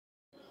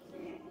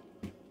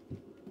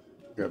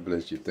God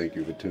bless you. Thank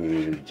you for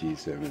tuning in to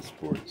G7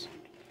 Sports.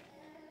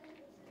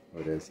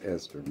 Oh, that's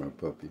Esther, my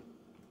puppy.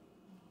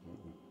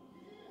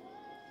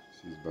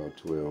 She's about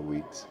 12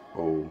 weeks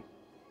old.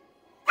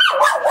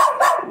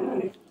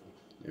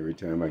 Every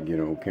time I get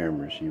on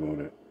camera, she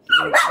wanna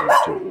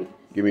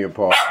give me a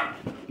paw.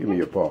 Give me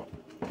your paw.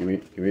 Give me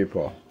a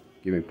paw.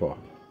 Give me a paw.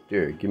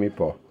 Jerry, give me a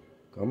paw.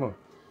 Come on.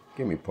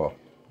 Give me a paw.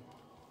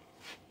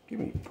 Give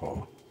me a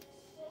paw.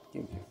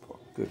 Give me a paw.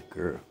 Good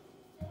girl.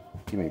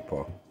 Give me a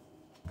paw.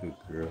 Good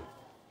girl.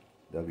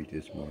 Love you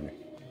this morning.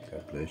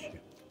 God bless you.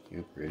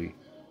 You're pretty.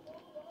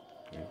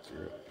 Good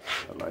girl.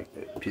 I like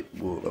that pit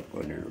bull up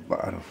under the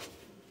bottom.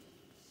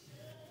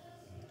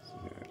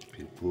 See that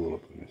pit bull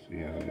up under. See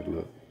how it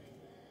look?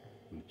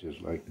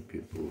 Just like the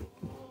pit bull.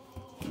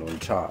 And on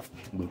top,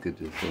 look at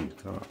this on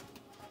top.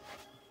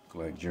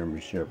 Look like German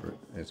Shepherd.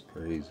 That's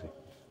crazy.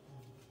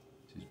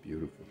 She's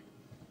beautiful.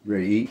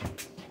 Ready to eat?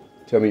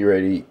 Tell me you're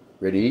ready to eat.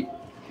 Ready to eat?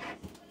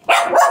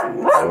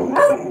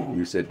 Okay.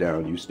 You sit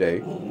down. You stay.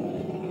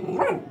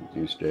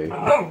 You stay.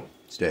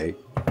 Stay.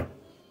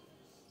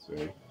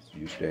 Stay.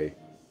 You stay.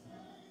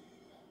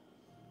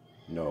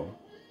 No.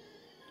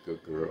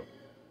 Good girl.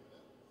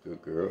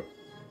 Good girl.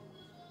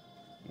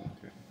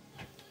 Okay.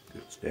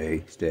 Good.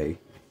 Stay. Stay.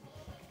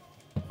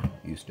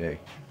 You stay.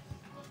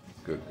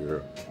 Good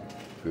girl.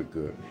 Good,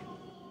 good.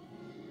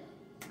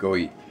 Go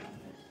eat.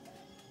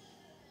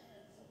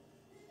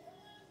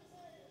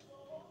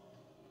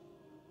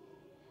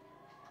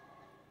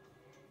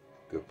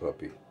 Good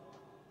puppy.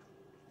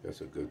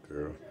 That's a good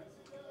girl.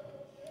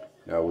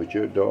 Now with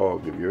your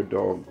dog, if your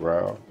dog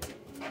growl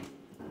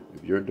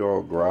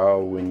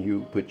when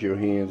you put your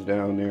hands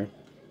down there,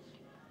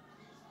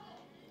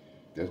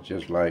 that's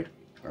just like,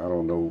 I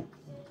don't know,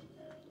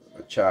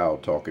 a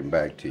child talking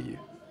back to you.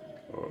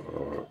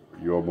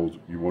 You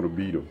want to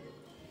beat them.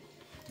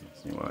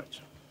 See,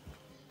 watch.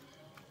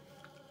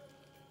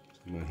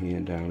 See my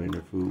hand down in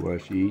her food while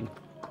she eating.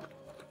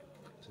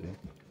 See?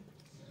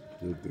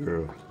 Good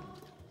girl.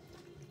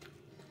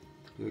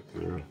 Good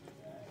girl.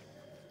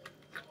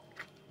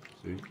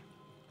 See?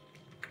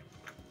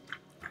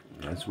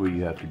 That's where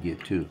you have to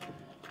get to.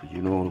 Because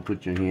you don't want to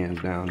put your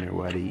hands down there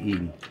while they're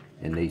eating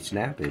and they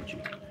snap at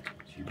you.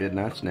 She better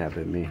not snap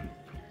at me.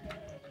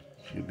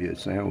 She'll be a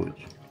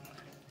sandwich.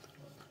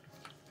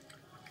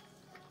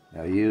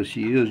 Now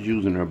she is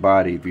using her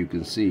body, if you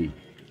can see.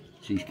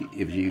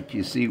 If you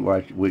can see,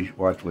 watch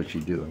what she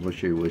do. I'm going to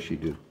show you what she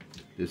do.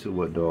 This is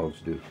what dogs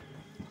do.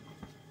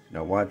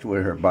 Now watch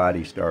where her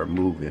body start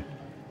moving.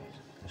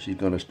 She's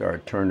going to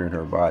start turning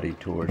her body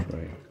towards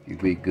me. You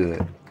be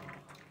good.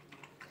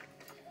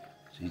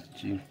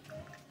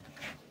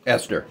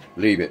 Esther,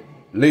 leave it.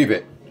 Leave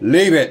it.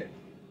 Leave it.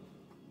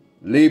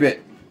 Leave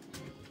it.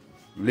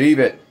 Leave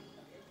it.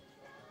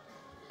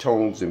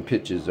 Tones and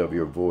pitches of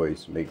your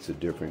voice makes a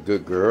difference.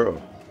 Good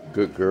girl.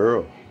 Good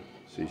girl.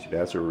 See,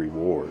 that's a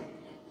reward.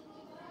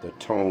 The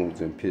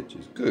tones and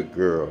pitches. Good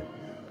girl.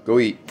 Go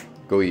eat.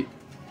 Go eat.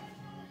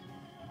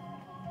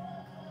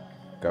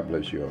 God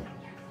bless you all.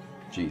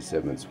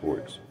 G7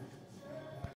 Sports.